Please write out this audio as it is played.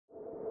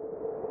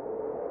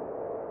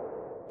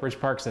Bridge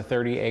Park's a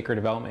 30-acre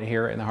development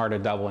here in the heart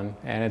of Dublin,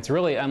 and it's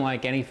really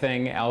unlike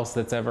anything else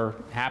that's ever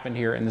happened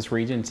here in this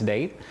region to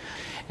date.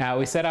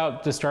 We set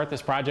out to start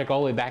this project all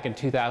the way back in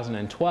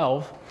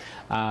 2012,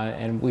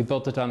 and we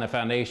built it on the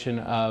foundation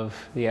of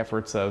the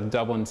efforts of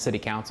Dublin City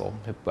Council.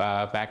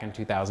 Back in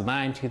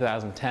 2009,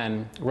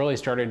 2010, really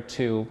started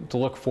to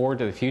look forward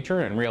to the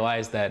future and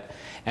realize that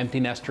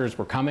empty nesters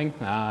were coming.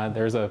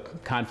 There's a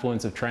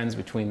confluence of trends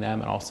between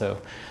them and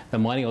also the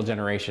millennial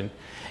generation.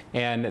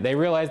 And they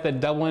realized that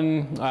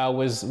Dublin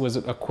was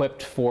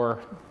equipped for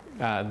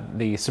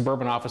the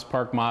suburban office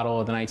park model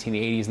of the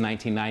 1980s and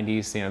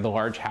 1990s, the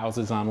large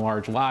houses on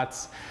large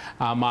lots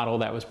model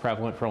that was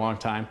prevalent for a long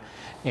time.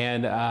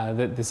 And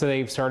so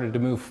they've started to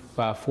move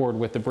forward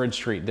with the Bridge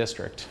Street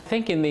district. I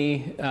think in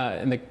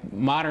the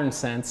modern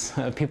sense,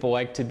 people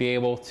like to be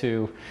able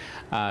to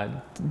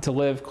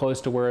live close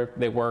to where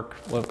they work,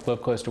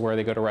 live close to where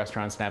they go to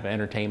restaurants and have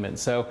entertainment.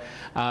 So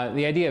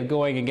the idea of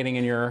going and getting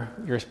in your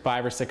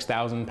 5,000 or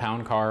 6,000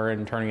 pound car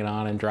and turning it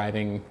on and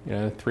driving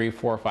 3,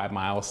 4, or 5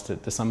 miles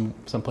to some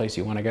place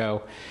you want to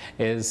go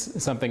is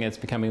something that's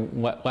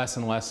becoming less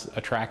and less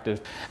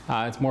attractive.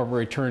 It's more of a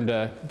return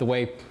to the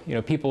way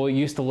people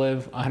used to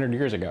live 100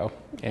 years ago,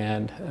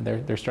 and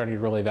they're starting to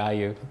really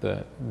value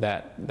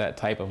that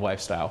type of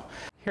lifestyle.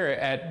 Here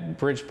at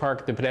Bridge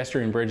Park, the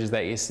pedestrian bridges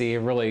that you see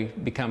have really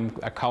become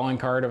a calling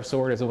card of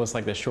sort. It's almost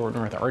like the Short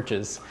North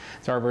Arches.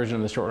 It's our version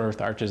of the Short North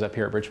Arches up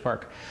here at Bridge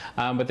Park.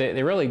 But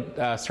they really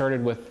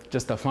started with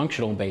just a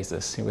functional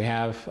basis. We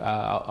have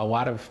a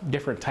lot of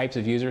different types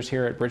of users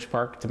here at Bridge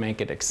Park to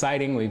make it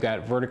exciting. We've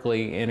got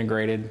vertically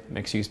integrated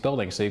mixed-use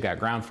buildings. So you've got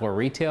ground floor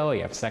retail,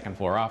 you have second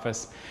floor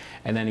office,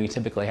 and then you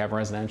typically have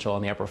residential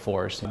on the upper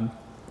floors.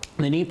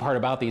 The neat part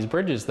about these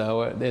bridges,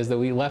 though, is that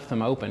we left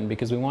them open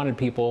because we wanted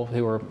people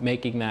who were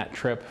making that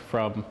trip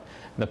from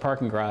the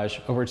parking garage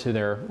over to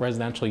their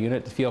residential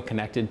unit to feel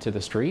connected to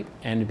the street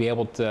and to be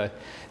able to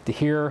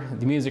hear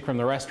the music from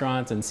the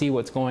restaurants and see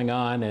what's going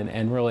on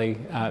and really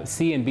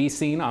see and be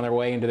seen on their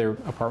way into their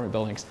apartment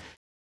buildings.